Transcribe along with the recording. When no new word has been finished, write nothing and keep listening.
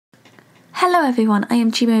Hello everyone, I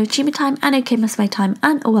am Chima of ChiimaTime and Musume,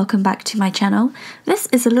 and welcome back to my channel. This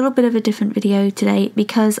is a little bit of a different video today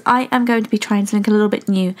because I am going to be trying something a little bit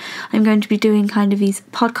new. I'm going to be doing kind of these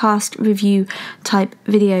podcast review type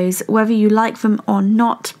videos. Whether you like them or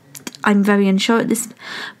not, I'm very unsure at this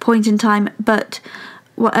point in time, but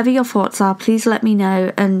whatever your thoughts are, please let me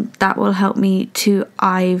know, and that will help me to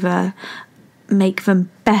either make them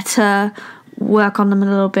better, work on them a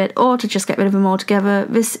little bit, or to just get rid of them altogether.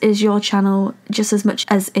 This is your channel just as much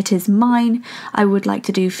as it is mine. I would like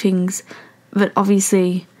to do things that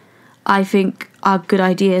obviously I think are good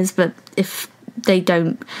ideas, but if they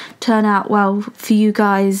don't turn out well for you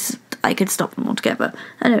guys, I could stop them altogether.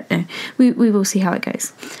 I don't know. We will see how it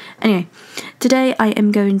goes. Anyway, today I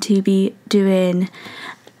am going to be doing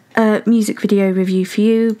a music video review for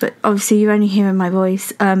you, but obviously you're only hearing my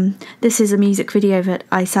voice. This is a music video that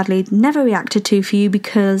I sadly never reacted to for you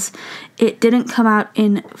because it didn't come out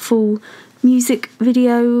in full music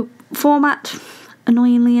video format,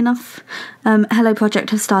 annoyingly enough. Hello Project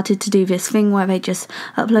have started to do this thing where they just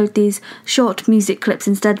upload these short music clips.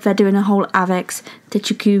 Instead they're doing a whole Avex,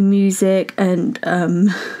 Techuku music and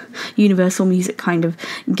Universal music kind of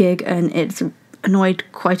gig, and it's annoyed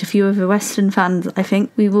quite a few of the Western fans, I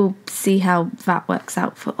think. We will see how that works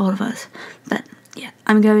out for all of us. But yeah,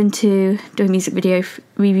 I'm going to do a music video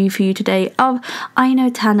review for you today of I Know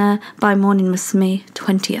Tane by Morning Musume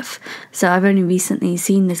 20th. So I've only recently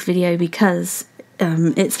seen this video because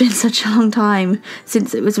it's been such a long time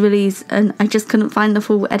since it was released and I just couldn't find the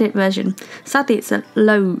full edit version. Sadly, it's a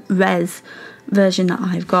low res version that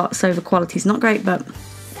I've got, so the quality's not great, but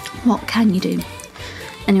what can you do?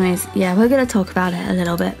 Anyways, yeah, we're going to talk about it a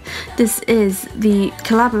little bit. This is the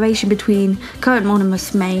collaboration between current Morning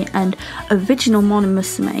Musume and original Morning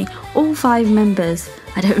Musume. All 5 members.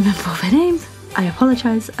 I don't remember all their names. I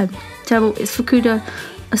apologise. I'm terrible. It's Fukuda,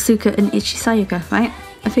 Asuka and Ichisayuka, right?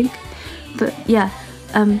 I think. But yeah,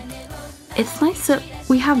 it's nice that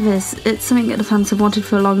we have this. It's something that the fans have wanted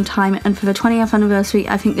for a long time, and for the 20th anniversary,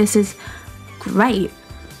 I think this is great.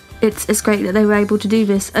 It's great that they were able to do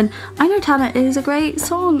this, and I Know Tane is a great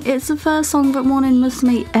song. It's the first song that Morning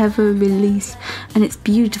Musume ever released, and it's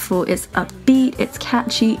beautiful, it's upbeat, it's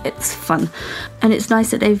catchy, it's fun, and it's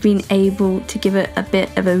nice that they've been able to give it a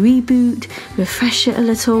bit of a reboot, refresh it a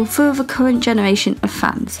little for the current generation of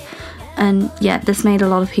fans, and yeah, this made a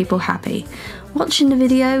lot of people happy. Watching the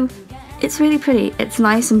video, it's really pretty, it's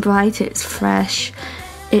nice and bright, it's fresh,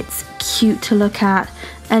 it's cute to look at,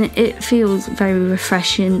 and it feels very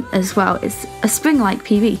refreshing as well. It's a spring-like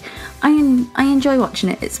PV. I enjoy watching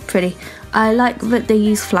it, it's pretty. I like that they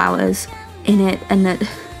use flowers in it, and that,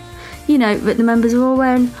 you know, that the members are all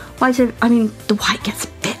wearing white. I mean, the white gets a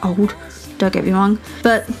bit old, don't get me wrong,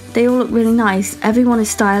 but they all look really nice. Everyone is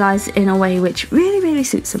stylized in a way which really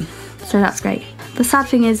suits them, so that's great. The sad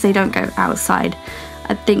thing is they don't go outside.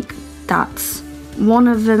 I think that's one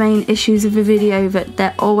of the main issues of the video, that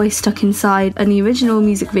they're always stuck inside, and the original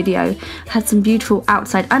music video had some beautiful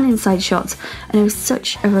outside and inside shots, and it was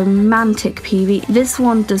such a romantic PV. This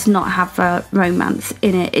one does not have a romance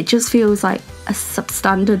in it. It just feels like a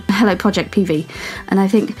substandard Hello Project PV, and I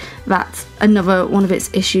think that's another one of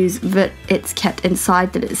its issues, that it's kept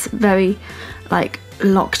inside, that it's very like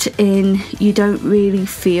locked in. You don't really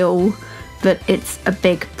feel that it's a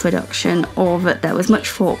big production, or that there was much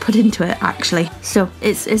thought put into it actually. So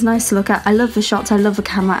it's nice to look at. I love the shots, I love the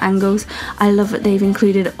camera angles, I love that they've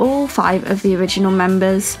included all 5 of the original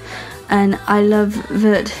members, and I love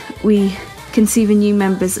that we can see the new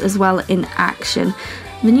members as well in action.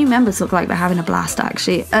 The new members look like they're having a blast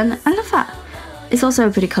actually, and I love that. It's also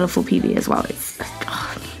a pretty colourful PV as well.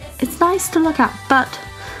 It's nice to look at, but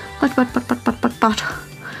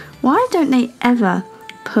why don't they ever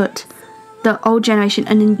put the old generation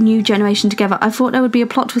and the new generation together? I thought there would be a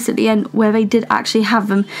plot twist at the end where they did actually have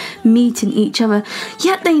them meeting each other,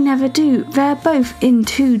 yet they never do. They're both in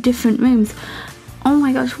 2 different rooms. Oh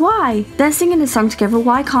my gosh, why? They're singing a song together,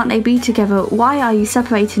 why can't they be together? Why are you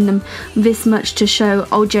separating them this much to show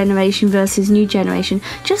old generation versus new generation?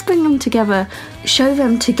 Just bring them together, show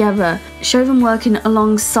them working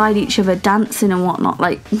alongside each other, dancing and whatnot.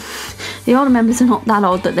 Like, the older members are not that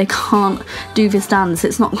old that they can't do this dance.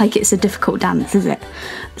 It's not like it's a difficult dance, is it?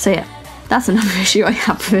 So yeah, that's another issue I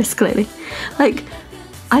have with this, clearly. Like,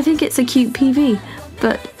 I think it's a cute PV,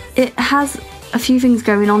 but it has a few things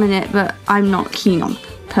going on in it that I'm not keen on,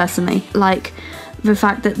 personally. Like, the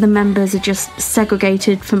fact that the members are just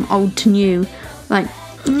segregated from old to new. Like,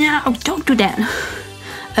 no, don't do that.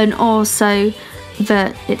 And also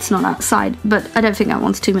that it's not outside, but I don't think that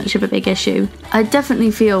one's too much of a big issue. I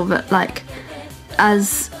definitely feel that, like,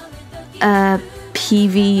 as a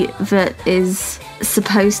PV that is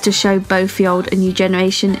supposed to show both the old and new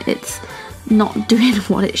generation, it's not doing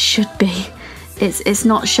what it should be. It's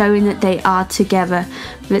not showing that they are together,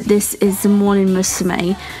 but this is the Morning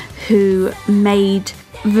Musume who made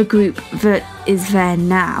the group that is there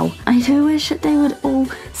now. I do wish that they would all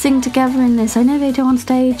sing together in this. I know they do on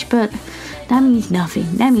stage, but that means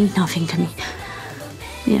nothing. That means nothing to me.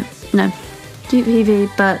 Yeah, no. Cute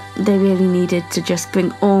PV, but they really needed to just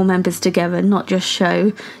bring all members together, not just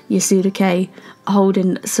show Yasuda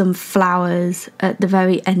holding some flowers at the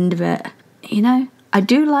very end of it. You know, I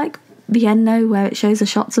do like the end though, where it shows the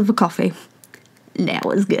shots of the coffee. That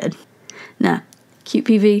was good. No, cute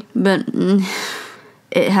PV, but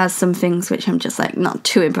it has some things which I'm just like not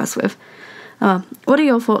too impressed with. What are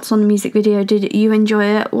your thoughts on the music video? Did you enjoy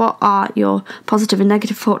it? What are your positive and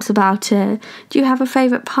negative thoughts about it? Do you have a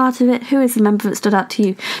favourite part of it? Who is the member that stood out to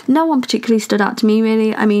you? No one particularly stood out to me,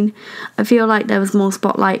 really. I mean, I feel like there was more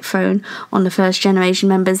spotlight thrown on the first generation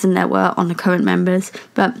members than there were on the current members,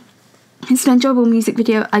 but it's an enjoyable music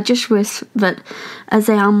video. I just wish that as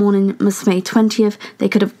they are mourning Musume 20th, they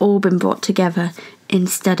could have all been brought together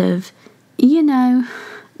instead of, you know,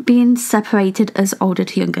 being separated as older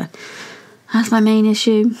to younger. That's my main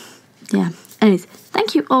issue. Yeah. Anyways,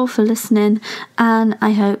 thank you all for listening, and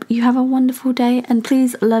I hope you have a wonderful day, and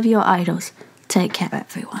please love your idols. Take care,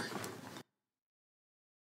 everyone.